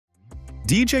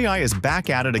DJI is back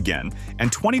at it again,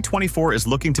 and 2024 is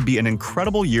looking to be an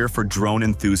incredible year for drone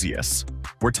enthusiasts.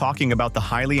 We're talking about the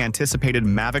highly anticipated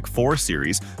Mavic 4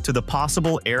 series to the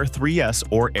possible Air 3S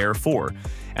or Air 4,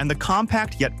 and the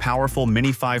compact yet powerful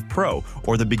Mini 5 Pro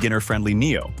or the beginner-friendly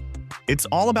Neo. It's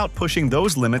all about pushing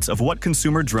those limits of what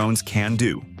consumer drones can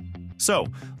do. So,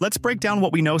 let's break down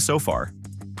what we know so far,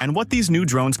 and what these new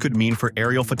drones could mean for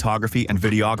aerial photography and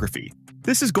videography.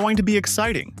 This is going to be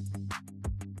exciting.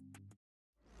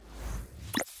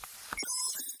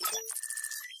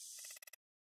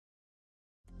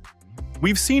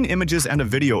 We've seen images and a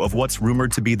video of what's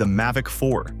rumored to be the Mavic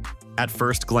 4. At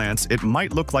first glance, it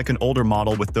might look like an older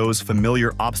model with those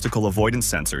familiar obstacle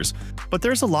avoidance sensors, but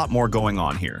there's a lot more going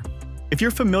on here. If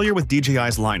you're familiar with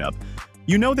DJI's lineup,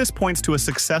 you know this points to a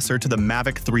successor to the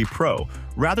Mavic 3 Pro,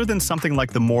 rather than something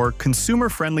like the more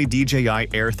consumer-friendly DJI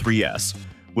Air 3S,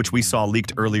 which we saw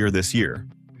leaked earlier this year.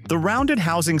 The rounded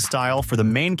housing style for the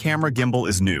main camera gimbal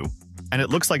is new, and it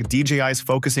looks like DJI's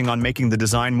focusing on making the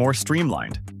design more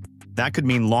streamlined. That could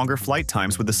mean longer flight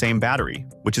times with the same battery,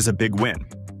 which is a big win.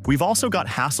 We've also got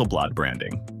Hasselblad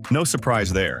branding. No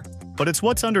surprise there, but it's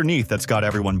what's underneath that's got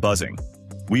everyone buzzing.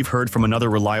 We've heard from another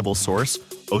reliable source,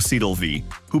 V,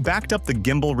 who backed up the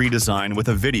gimbal redesign with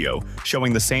a video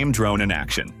showing the same drone in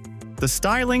action. The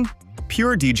styling?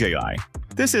 Pure DJI.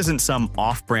 This isn't some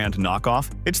off-brand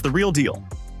knockoff, it's the real deal.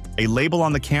 A label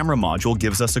on the camera module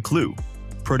gives us a clue.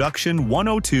 Production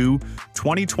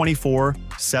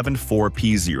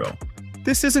 102-2024-74P0.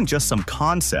 This isn't just some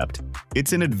concept,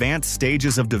 it's in advanced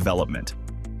stages of development.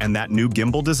 And that new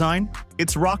gimbal design?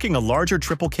 It's rocking a larger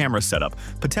triple camera setup,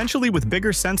 potentially with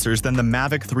bigger sensors than the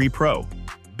Mavic 3 Pro.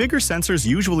 Bigger sensors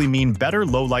usually mean better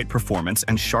low-light performance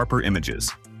and sharper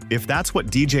images. If that's what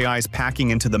DJI's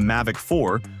packing into the Mavic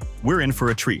 4, we're in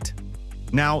for a treat.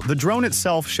 Now, the drone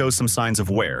itself shows some signs of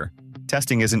wear.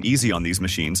 Testing isn't easy on these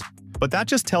machines, but that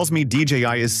just tells me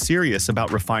DJI is serious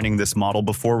about refining this model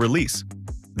before release.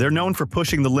 They're known for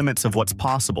pushing the limits of what's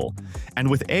possible, and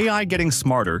with AI getting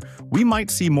smarter, we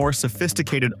might see more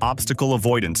sophisticated obstacle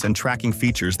avoidance and tracking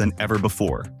features than ever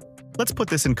before. Let's put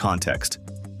this in context.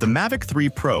 The Mavic 3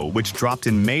 Pro, which dropped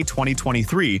in May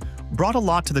 2023, brought a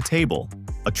lot to the table: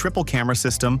 a triple camera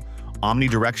system,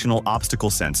 omnidirectional obstacle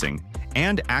sensing,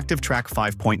 and Active Track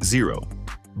 5.0.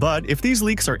 But if these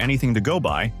leaks are anything to go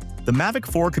by, the Mavic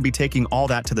 4 could be taking all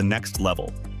that to the next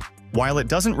level. While it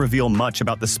doesn't reveal much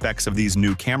about the specs of these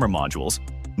new camera modules,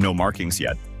 no markings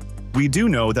yet, we do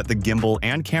know that the gimbal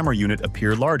and camera unit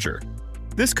appear larger.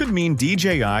 This could mean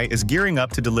DJI is gearing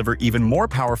up to deliver even more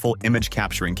powerful image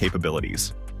capturing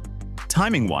capabilities.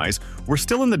 Timing-wise, we're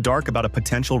still in the dark about a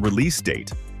potential release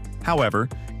date. However,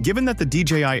 given that the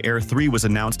DJI Air 3 was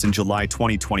announced in July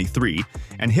 2023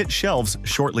 and hit shelves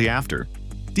shortly after,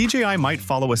 DJI might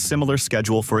follow a similar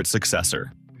schedule for its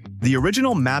successor. The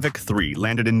original Mavic 3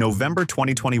 landed in November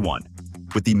 2021,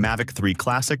 with the Mavic 3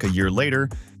 Classic a year later,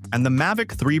 and the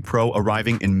Mavic 3 Pro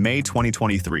arriving in May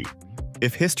 2023.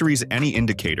 If history's any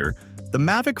indicator, the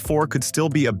Mavic 4 could still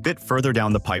be a bit further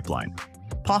down the pipeline,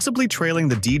 possibly trailing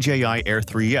the DJI Air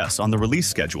 3S on the release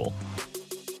schedule.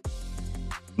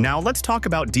 Now let's talk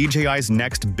about DJI's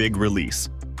next big release,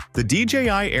 the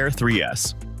DJI Air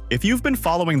 3S. If you've been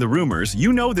following the rumors,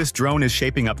 you know this drone is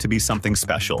shaping up to be something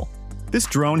special. This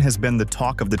drone has been the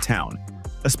talk of the town,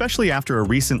 especially after a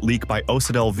recent leak by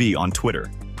V on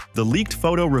Twitter. The leaked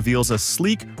photo reveals a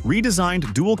sleek,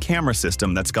 redesigned dual camera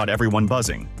system that's got everyone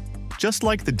buzzing. Just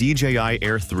like the DJI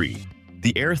Air 3,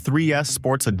 the Air 3S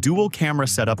sports a dual camera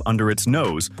setup under its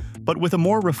nose, but with a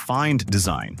more refined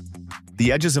design.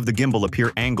 The edges of the gimbal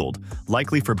appear angled,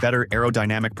 likely for better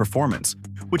aerodynamic performance,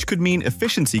 which could mean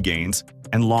efficiency gains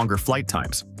and longer flight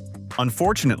times.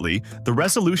 Unfortunately, the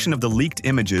resolution of the leaked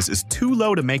images is too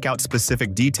low to make out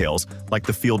specific details like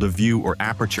the field of view or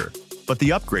aperture, but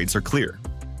the upgrades are clear.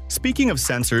 Speaking of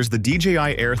sensors, the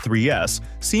DJI Air 3S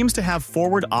seems to have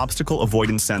forward obstacle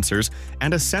avoidance sensors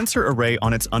and a sensor array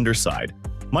on its underside,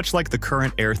 much like the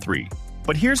current Air 3.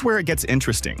 But here's where it gets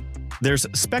interesting. There's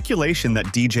speculation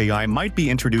that DJI might be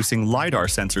introducing LiDAR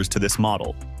sensors to this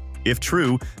model. If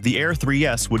true, the Air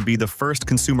 3S would be the first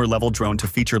consumer-level drone to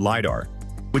feature LiDAR,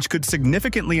 which could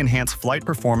significantly enhance flight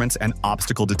performance and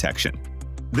obstacle detection.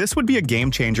 This would be a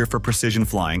game-changer for precision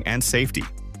flying and safety.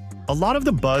 A lot of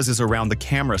the buzz is around the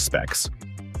camera specs.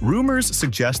 Rumors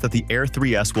suggest that the Air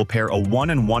 3S will pair a 1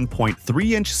 and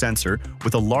 1.3-inch sensor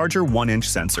with a larger 1-inch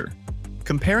sensor.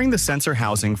 Comparing the sensor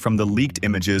housing from the leaked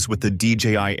images with the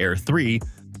DJI Air 3,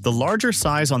 the larger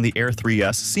size on the Air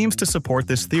 3S seems to support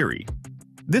this theory.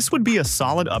 This would be a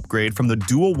solid upgrade from the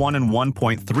dual 1 and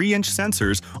 1.3-inch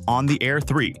sensors on the Air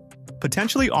 3.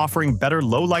 potentially offering better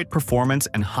low-light performance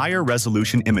and higher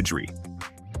resolution imagery.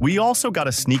 We also got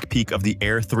a sneak peek of the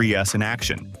Air 3S in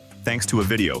action, thanks to a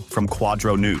video from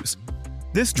Quadro News.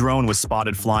 This drone was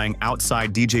spotted flying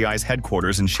outside DJI's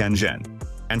headquarters in Shenzhen,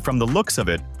 and from the looks of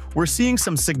it, we're seeing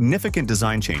some significant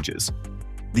design changes.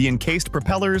 The encased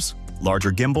propellers,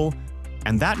 larger gimbal,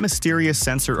 and that mysterious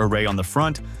sensor array on the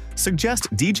front suggest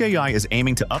DJI is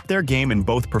aiming to up their game in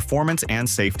both performance and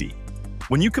safety.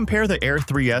 When you compare the Air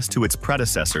 3S to its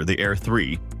predecessor, the Air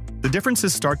 3, the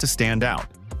differences start to stand out.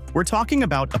 We're talking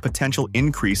about a potential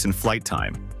increase in flight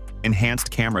time,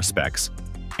 enhanced camera specs,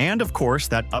 and of course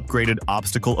that upgraded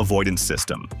obstacle avoidance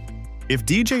system. If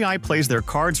DJI plays their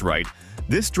cards right,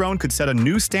 this drone could set a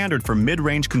new standard for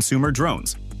mid-range consumer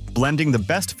drones, blending the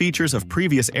best features of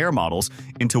previous Air models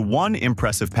into one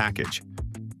impressive package.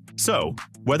 So,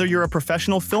 whether you're a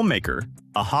professional filmmaker,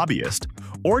 a hobbyist,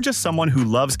 or just someone who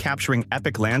loves capturing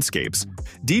epic landscapes,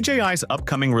 DJI's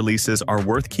upcoming releases are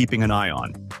worth keeping an eye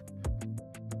on.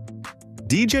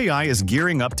 DJI is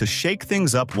gearing up to shake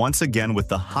things up once again with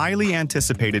the highly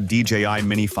anticipated DJI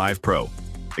Mini 5 Pro,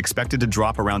 expected to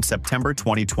drop around September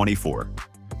 2024.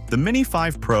 The Mini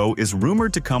 5 Pro is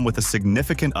rumored to come with a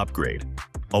significant upgrade,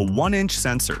 a 1-inch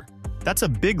sensor. That's a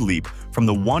big leap from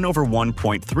the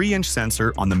 1/1.3-inch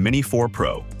sensor on the Mini 4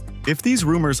 Pro. If these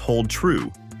rumors hold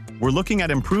true, we're looking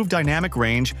at improved dynamic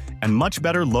range and much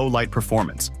better low-light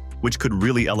performance, which could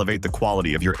really elevate the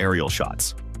quality of your aerial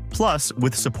shots. Plus,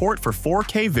 with support for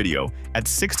 4K video at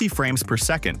 60 frames per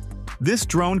second, this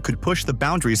drone could push the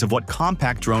boundaries of what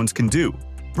compact drones can do,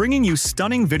 bringing you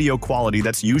stunning video quality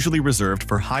that's usually reserved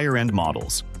for higher-end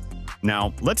models.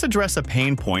 Now, let's address a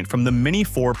pain point from the Mini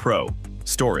 4 Pro: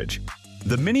 storage.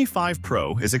 The Mini 5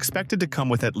 Pro is expected to come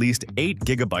with at least 8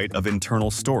 GB of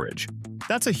internal storage.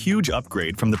 That's a huge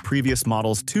upgrade from the previous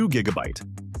model's 2 GB.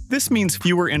 This means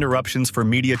fewer interruptions for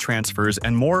media transfers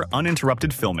and more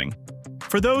uninterrupted filming.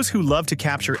 For those who love to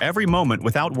capture every moment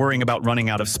without worrying about running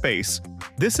out of space,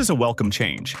 this is a welcome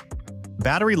change.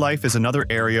 Battery life is another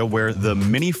area where the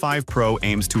Mini 5 Pro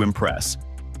aims to impress.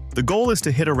 The goal is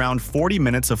to hit around 40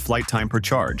 minutes of flight time per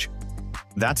charge.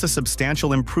 That's a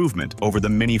substantial improvement over the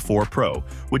Mini 4 Pro,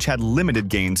 which had limited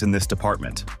gains in this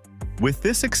department. With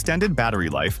this extended battery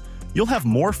life, you'll have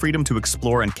more freedom to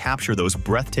explore and capture those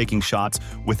breathtaking shots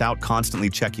without constantly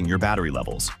checking your battery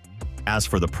levels. As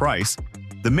for the price,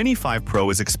 the Mini 5 Pro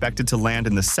is expected to land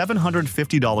in the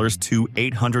 $750 to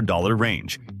 $800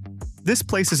 range. This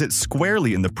places it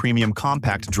squarely in the premium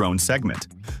compact drone segment,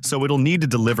 so it'll need to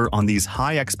deliver on these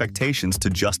high expectations to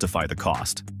justify the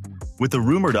cost. With the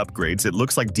rumored upgrades, it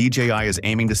looks like DJI is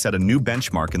aiming to set a new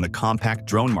benchmark in the compact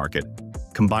drone market,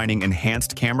 combining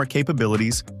enhanced camera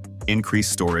capabilities,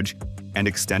 increased storage, and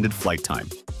extended flight time.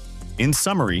 In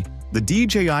summary, the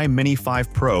DJI Mini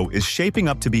 5 Pro is shaping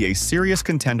up to be a serious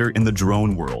contender in the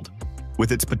drone world.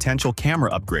 With its potential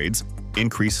camera upgrades,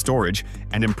 increased storage,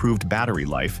 and improved battery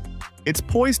life, it's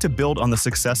poised to build on the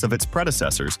success of its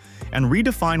predecessors and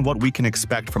redefine what we can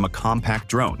expect from a compact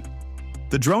drone.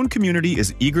 The drone community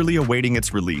is eagerly awaiting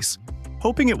its release,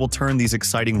 hoping it will turn these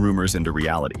exciting rumors into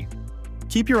reality.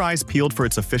 Keep your eyes peeled for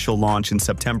its official launch in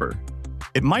September.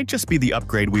 It might just be the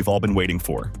upgrade we've all been waiting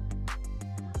for.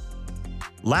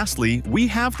 Lastly, we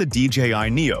have the DJI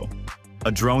Neo,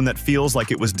 a drone that feels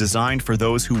like it was designed for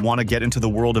those who want to get into the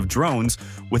world of drones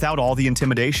without all the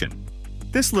intimidation.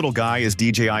 This little guy is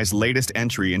DJI's latest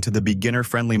entry into the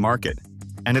beginner-friendly market,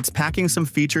 and it's packing some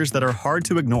features that are hard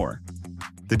to ignore.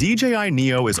 The DJI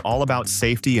Neo is all about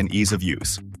safety and ease of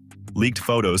use. Leaked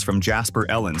photos from Jasper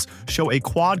Ellens show a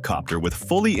quadcopter with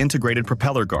fully integrated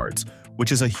propeller guards,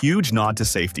 which is a huge nod to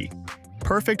safety.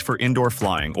 Perfect for indoor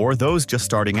flying or those just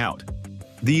starting out.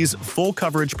 These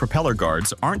full-coverage propeller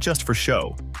guards aren't just for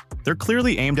show. They're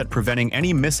clearly aimed at preventing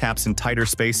any mishaps in tighter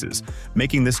spaces,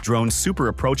 making this drone super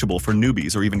approachable for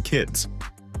newbies or even kids.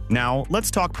 Now,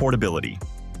 let's talk portability.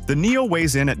 The Neo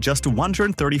weighs in at just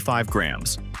 135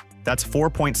 grams. That's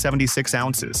 4.76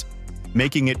 ounces,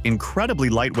 making it incredibly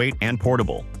lightweight and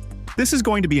portable. This is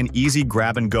going to be an easy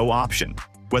grab-and-go option,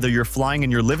 whether you're flying in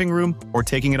your living room or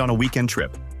taking it on a weekend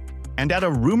trip. And at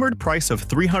a rumored price of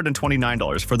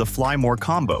 $329 for the Fly More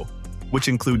combo, which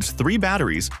includes 3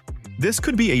 batteries, this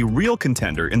could be a real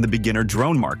contender in the beginner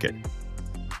drone market.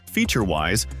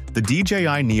 Feature-wise, the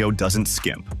DJI Neo doesn't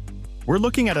skimp. We're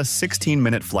looking at a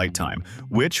 16-minute flight time,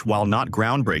 which, while not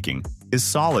groundbreaking, is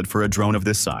solid for a drone of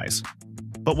this size.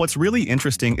 But what's really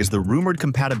interesting is the rumored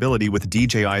compatibility with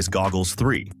DJI's Goggles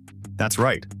 3. That's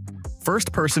right.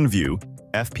 First-person view,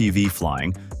 FPV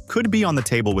flying, could be on the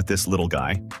table with this little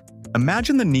guy.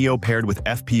 Imagine the Neo paired with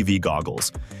FPV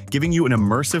goggles, giving you an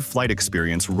immersive flight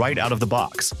experience right out of the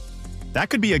box. That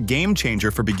could be a game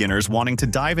changer for beginners wanting to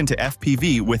dive into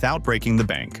FPV without breaking the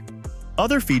bank.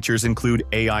 Other features include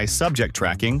AI subject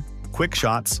tracking, quick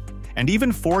shots, and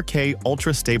even 4K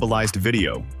ultra-stabilized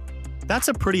video. That's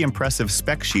a pretty impressive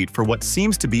spec sheet for what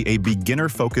seems to be a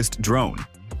beginner-focused drone.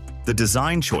 The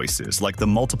design choices, like the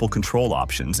multiple control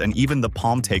options and even the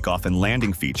palm takeoff and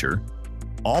landing feature,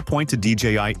 all point to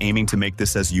DJI aiming to make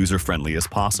this as user-friendly as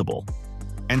possible.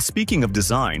 And speaking of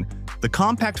design, the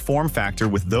compact form factor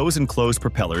with those enclosed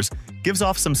propellers gives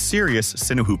off some serious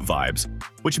Cinehoop vibes,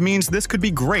 which means this could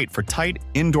be great for tight,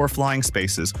 indoor flying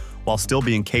spaces while still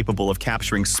being capable of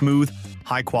capturing smooth,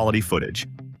 high-quality footage.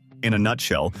 In a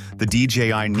nutshell, the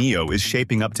DJI Neo is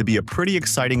shaping up to be a pretty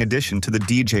exciting addition to the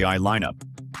DJI lineup.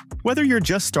 Whether you're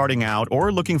just starting out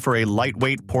or looking for a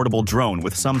lightweight, portable drone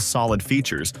with some solid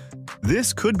features,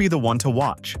 this could be the one to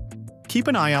watch. Keep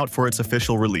an eye out for its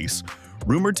official release,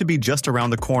 rumored to be just around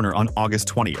the corner on August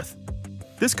 20th.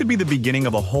 This could be the beginning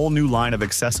of a whole new line of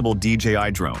accessible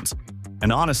DJI drones.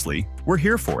 And honestly, we're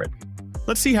here for it.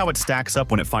 Let's see how it stacks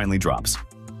up when it finally drops.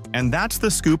 And that's the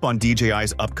scoop on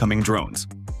DJI's upcoming drones.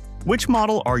 Which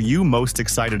model are you most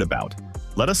excited about?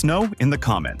 Let us know in the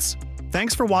comments.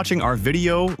 Thanks for watching our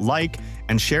video, like,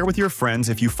 and share with your friends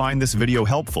if you find this video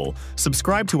helpful.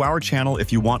 Subscribe to our channel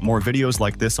if you want more videos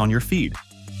like this on your feed.